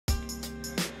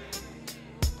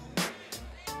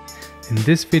In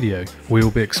this video, we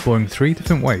will be exploring 3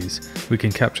 different ways we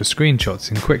can capture screenshots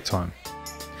in QuickTime.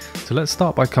 So let's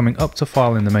start by coming up to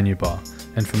File in the menu bar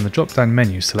and from the drop down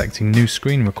menu selecting New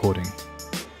Screen Recording.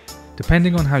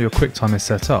 Depending on how your QuickTime is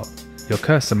set up, your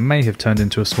cursor may have turned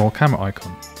into a small camera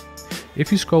icon.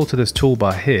 If you scroll to this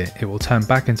toolbar here, it will turn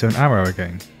back into an arrow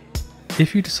again.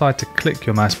 If you decide to click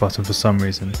your mouse button for some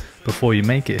reason before you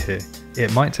make it here,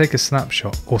 it might take a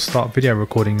snapshot or start video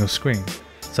recording your screen.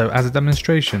 So as a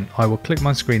demonstration, I will click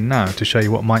my screen now to show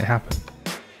you what might happen.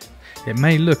 It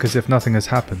may look as if nothing has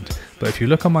happened, but if you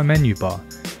look on my menu bar,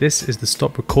 this is the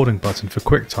stop recording button for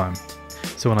QuickTime.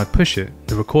 So when I push it,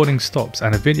 the recording stops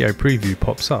and a video preview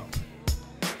pops up.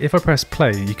 If I press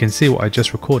play, you can see what I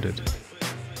just recorded.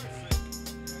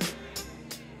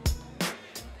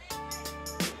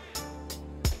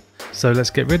 So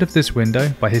let's get rid of this window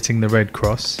by hitting the red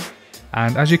cross.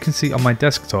 And as you can see on my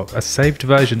desktop, a saved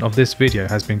version of this video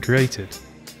has been created.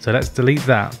 So let's delete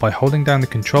that by holding down the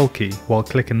control key while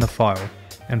clicking the file,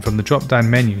 and from the drop down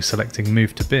menu selecting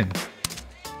move to bin.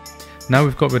 Now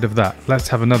we've got rid of that, let's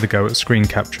have another go at screen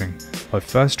capturing by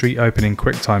first reopening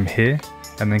QuickTime here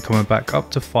and then coming back up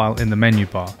to File in the menu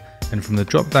bar and from the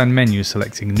drop down menu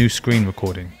selecting New Screen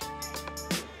Recording.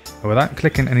 And without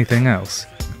clicking anything else,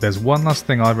 there's one last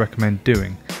thing I'd recommend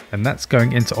doing, and that's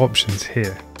going into options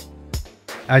here.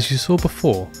 As you saw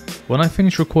before, when I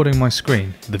finished recording my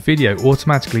screen, the video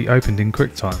automatically opened in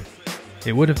QuickTime.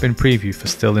 It would have been preview for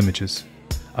still images.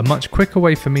 A much quicker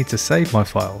way for me to save my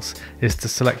files is to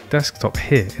select desktop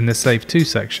here in the Save To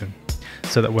section,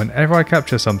 so that whenever I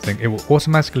capture something it will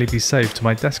automatically be saved to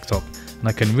my desktop and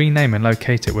I can rename and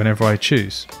locate it whenever I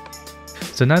choose.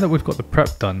 So now that we've got the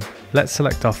prep done, let's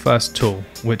select our first tool,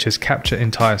 which is Capture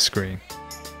Entire Screen.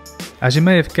 As you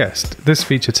may have guessed, this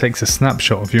feature takes a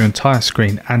snapshot of your entire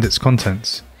screen and its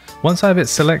contents. Once I have it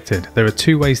selected, there are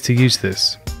 2 ways to use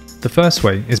this. The first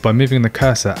way is by moving the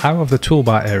cursor out of the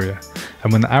toolbar area,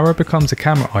 and when the arrow becomes a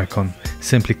camera icon,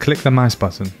 simply click the mouse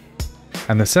button.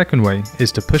 And the second way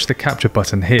is to push the capture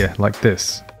button here like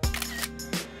this.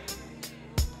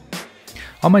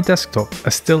 On my desktop,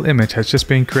 a still image has just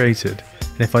been created,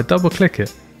 and if I double click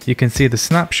it, you can see the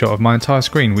snapshot of my entire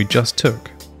screen we just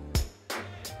took.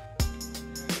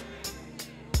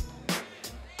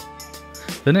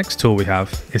 The next tool we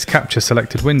have is Capture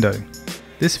Selected Window.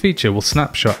 This feature will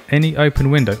snapshot any open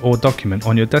window or document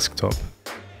on your desktop.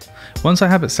 Once I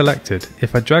have it selected,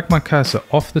 if I drag my cursor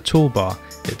off the toolbar,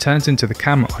 it turns into the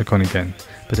camera icon again,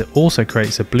 but it also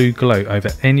creates a blue glow over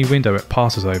any window it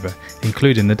passes over,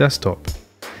 including the desktop.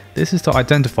 This is to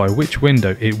identify which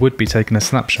window it would be taking a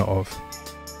snapshot of.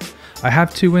 I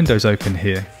have 2 windows open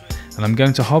here, and I'm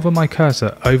going to hover my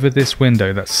cursor over this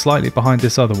window that's slightly behind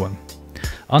this other one.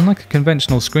 Unlike a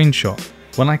conventional screenshot,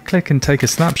 when I click and take a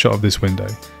snapshot of this window,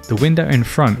 the window in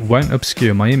front won't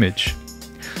obscure my image.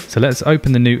 So let's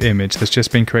open the new image that's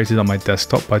just been created on my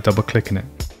desktop by double clicking it.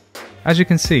 As you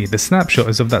can see, the snapshot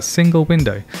is of that single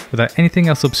window without anything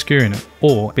else obscuring it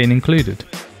or being included.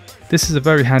 This is a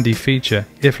very handy feature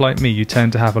if, like me, you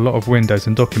tend to have a lot of windows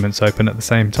and documents open at the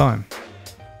same time.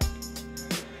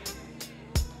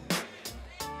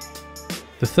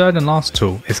 The third and last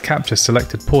tool is Capture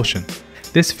Selected Portion.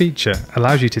 This feature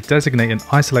allows you to designate an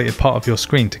isolated part of your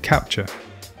screen to capture.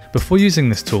 Before using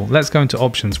this tool, let's go into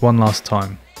options one last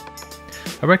time.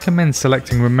 I recommend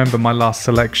selecting Remember My Last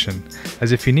Selection,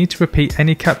 as if you need to repeat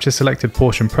any Capture Selected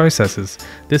Portion processes,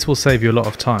 this will save you a lot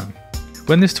of time.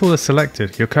 When this tool is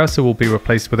selected, your cursor will be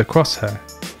replaced with a crosshair.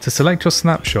 To select your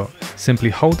snapshot, simply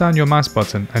hold down your mouse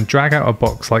button and drag out a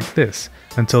box like this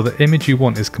until the image you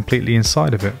want is completely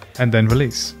inside of it, and then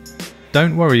release.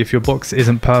 Don't worry if your box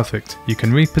isn't perfect, you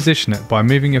can reposition it by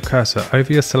moving your cursor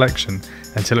over your selection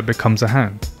until it becomes a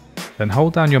hand. Then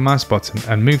hold down your mouse button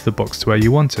and move the box to where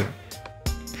you want it.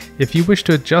 If you wish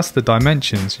to adjust the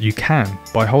dimensions, you can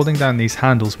by holding down these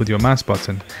handles with your mouse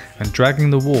button and dragging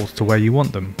the walls to where you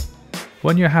want them.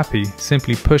 When you're happy,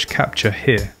 simply push Capture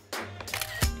here.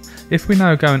 If we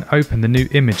now go and open the new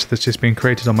image that's just been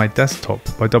created on my desktop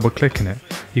by double clicking it,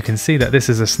 you can see that this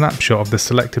is a snapshot of the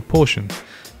selected portion.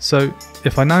 So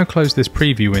if I now close this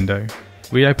preview window,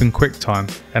 reopen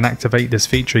QuickTime and activate this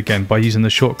feature again by using the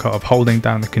shortcut of holding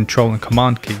down the Control and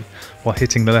Command key while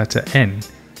hitting the letter N,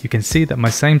 you can see that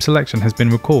my same selection has been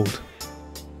recalled.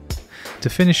 To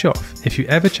finish off, if you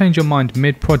ever change your mind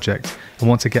mid-project and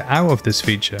want to get out of this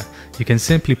feature, you can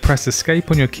simply press Escape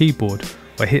on your keyboard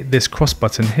or hit this cross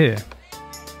button here.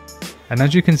 And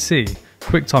as you can see,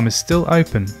 QuickTime is still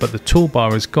open but the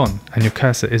toolbar is gone and your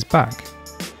cursor is back.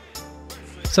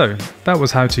 So that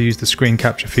was how to use the screen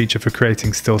capture feature for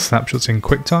creating still snapshots in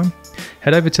QuickTime.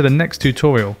 Head over to the next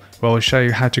tutorial where I'll show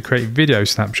you how to create video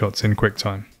snapshots in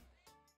QuickTime.